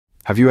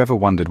Have you ever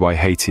wondered why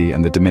Haiti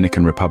and the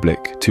Dominican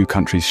Republic, two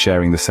countries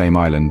sharing the same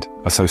island,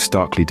 are so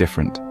starkly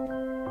different?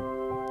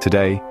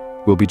 Today,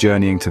 we'll be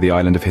journeying to the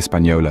island of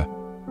Hispaniola,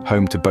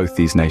 home to both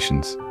these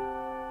nations.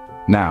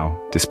 Now,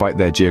 despite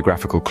their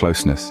geographical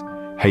closeness,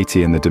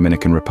 Haiti and the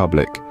Dominican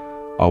Republic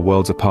are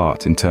worlds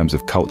apart in terms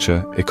of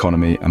culture,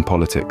 economy, and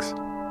politics.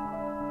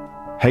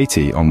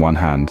 Haiti, on one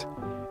hand,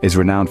 is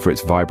renowned for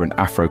its vibrant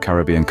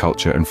Afro-Caribbean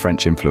culture and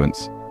French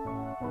influence,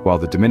 while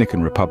the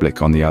Dominican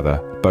Republic, on the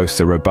other, boasts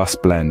a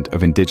robust blend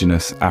of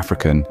indigenous,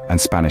 African,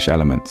 and Spanish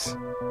elements.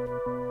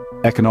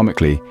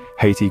 Economically,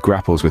 Haiti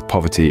grapples with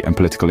poverty and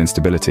political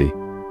instability,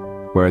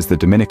 whereas the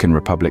Dominican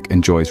Republic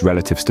enjoys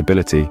relative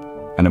stability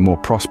and a more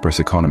prosperous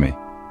economy.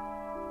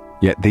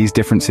 Yet these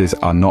differences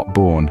are not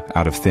born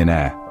out of thin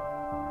air.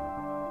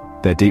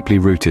 They're deeply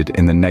rooted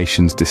in the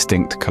nation's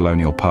distinct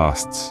colonial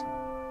pasts.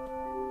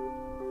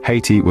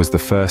 Haiti was the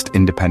first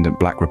independent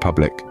Black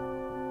republic,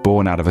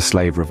 born out of a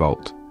slave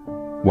revolt,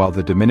 while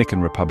the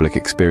Dominican Republic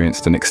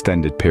experienced an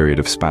extended period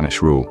of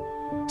Spanish rule.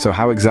 So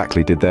how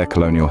exactly did their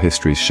colonial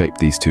histories shape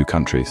these two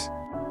countries?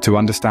 To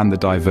understand the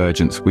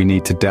divergence, we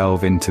need to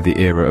delve into the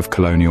era of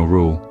colonial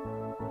rule.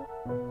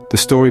 The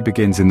story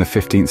begins in the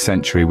 15th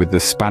century with the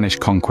Spanish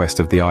conquest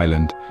of the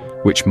island,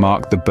 which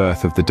marked the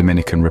birth of the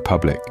Dominican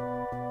Republic.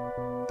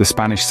 The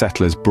Spanish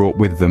settlers brought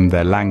with them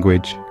their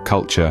language,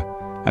 culture,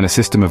 and a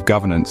system of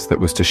governance that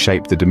was to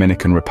shape the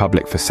Dominican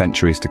Republic for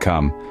centuries to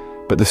come.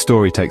 But the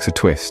story takes a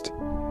twist.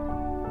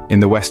 In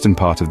the western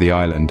part of the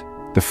island,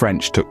 the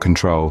French took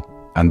control,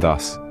 and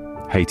thus,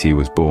 Haiti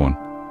was born.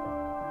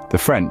 The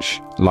French,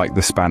 like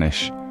the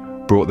Spanish,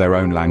 brought their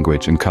own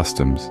language and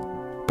customs,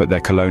 but their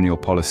colonial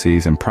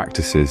policies and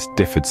practices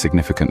differed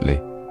significantly.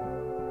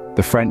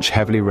 The French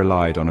heavily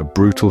relied on a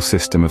brutal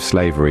system of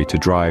slavery to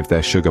drive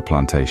their sugar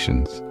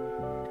plantations,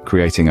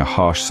 creating a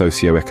harsh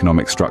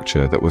socio-economic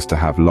structure that was to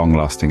have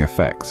long-lasting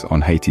effects on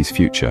Haiti's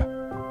future.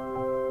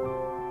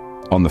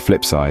 On the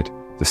flip side,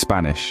 the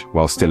Spanish,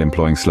 while still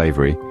employing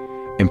slavery,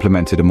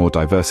 implemented a more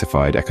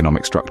diversified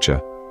economic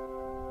structure.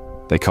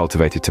 They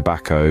cultivated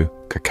tobacco,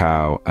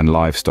 cacao, and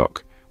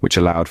livestock, which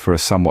allowed for a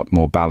somewhat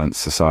more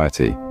balanced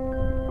society.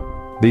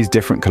 These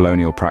different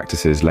colonial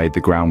practices laid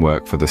the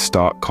groundwork for the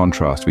stark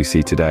contrast we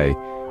see today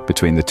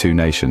between the two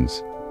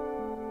nations.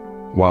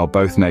 While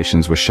both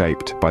nations were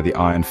shaped by the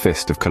iron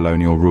fist of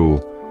colonial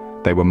rule,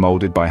 they were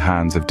molded by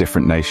hands of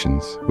different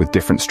nations with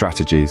different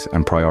strategies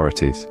and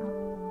priorities.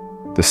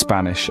 The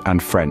Spanish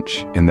and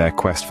French, in their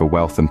quest for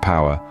wealth and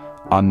power,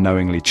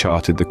 unknowingly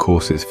charted the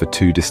courses for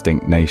two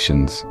distinct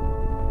nations.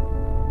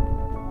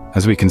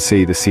 As we can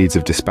see, the seeds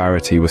of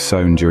disparity were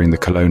sown during the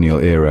colonial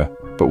era,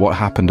 but what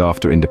happened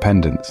after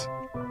independence?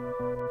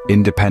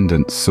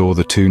 Independence saw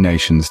the two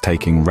nations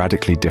taking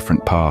radically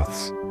different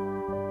paths.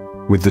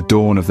 With the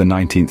dawn of the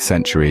 19th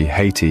century,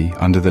 Haiti,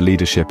 under the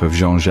leadership of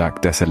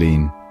Jean-Jacques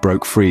Dessalines,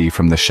 broke free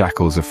from the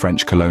shackles of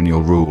French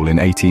colonial rule in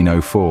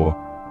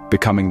 1804,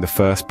 becoming the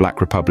first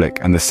Black republic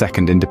and the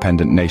second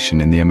independent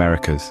nation in the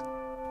Americas.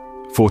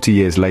 40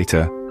 years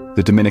later,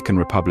 the Dominican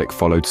Republic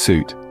followed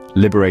suit,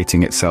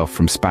 liberating itself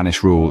from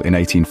Spanish rule in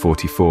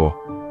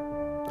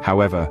 1844.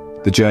 However,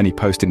 the journey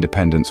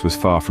post-independence was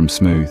far from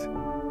smooth.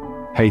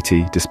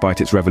 Haiti,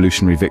 despite its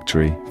revolutionary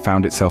victory,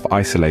 found itself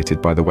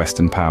isolated by the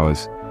Western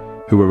powers,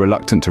 who were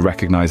reluctant to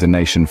recognize a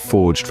nation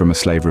forged from a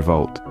slave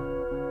revolt.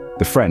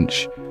 The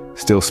French,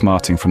 still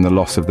smarting from the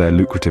loss of their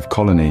lucrative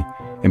colony,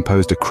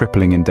 imposed a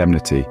crippling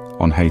indemnity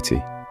on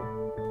Haiti.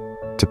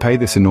 To pay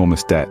this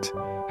enormous debt,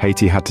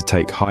 Haiti had to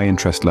take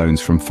high-interest loans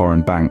from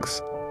foreign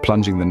banks,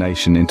 plunging the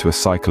nation into a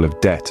cycle of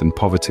debt and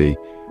poverty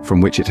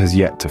from which it has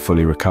yet to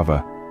fully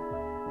recover.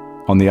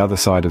 On the other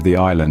side of the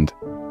island,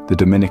 the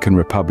Dominican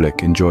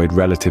Republic enjoyed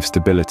relative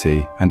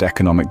stability and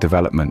economic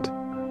development.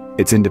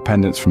 Its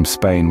independence from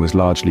Spain was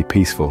largely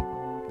peaceful,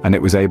 and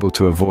it was able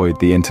to avoid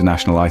the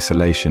international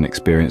isolation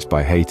experienced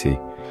by Haiti.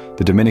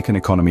 The Dominican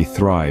economy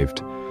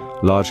thrived,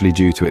 largely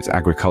due to its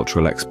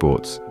agricultural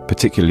exports,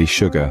 particularly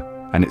sugar,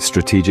 and its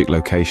strategic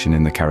location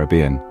in the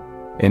Caribbean.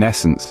 In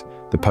essence,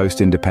 the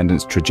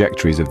post-independence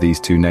trajectories of these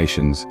two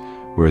nations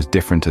were as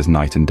different as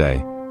night and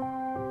day.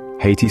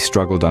 Haiti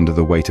struggled under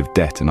the weight of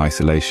debt and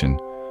isolation,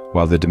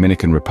 while the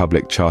Dominican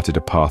Republic charted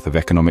a path of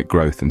economic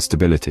growth and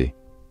stability.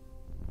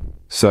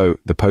 So,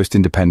 the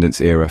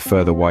post-independence era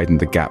further widened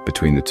the gap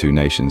between the two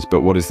nations,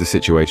 but what is the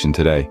situation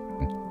today?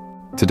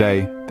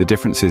 Today, the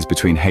differences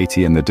between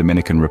Haiti and the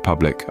Dominican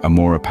Republic are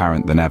more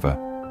apparent than ever.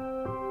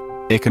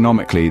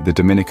 Economically, the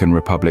Dominican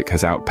Republic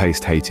has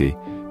outpaced Haiti,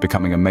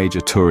 becoming a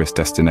major tourist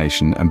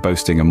destination and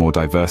boasting a more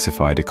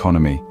diversified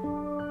economy.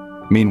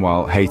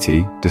 Meanwhile,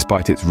 Haiti,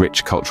 despite its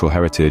rich cultural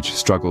heritage,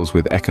 struggles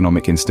with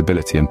economic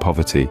instability and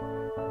poverty.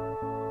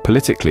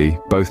 Politically,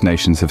 both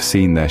nations have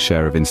seen their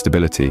share of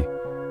instability.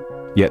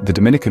 Yet the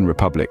Dominican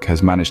Republic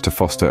has managed to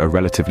foster a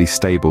relatively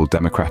stable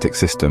democratic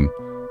system,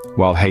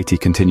 while Haiti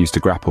continues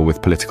to grapple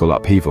with political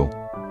upheaval.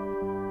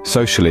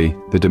 Socially,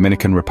 the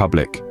Dominican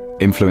Republic,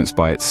 influenced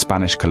by its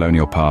Spanish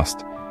colonial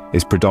past,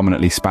 is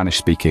predominantly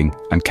Spanish-speaking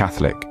and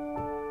Catholic.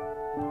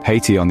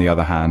 Haiti, on the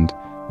other hand,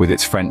 with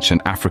its French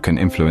and African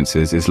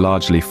influences, is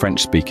largely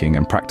French-speaking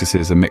and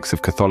practices a mix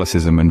of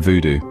Catholicism and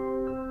voodoo.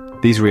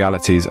 These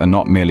realities are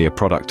not merely a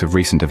product of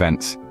recent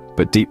events,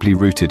 but deeply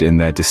rooted in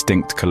their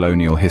distinct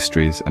colonial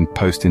histories and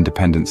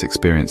post-independence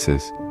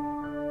experiences.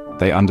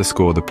 They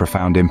underscore the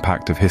profound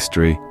impact of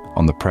history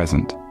on the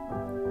present.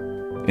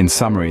 In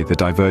summary, the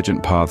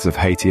divergent paths of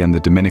Haiti and the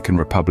Dominican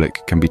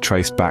Republic can be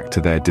traced back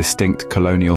to their distinct colonial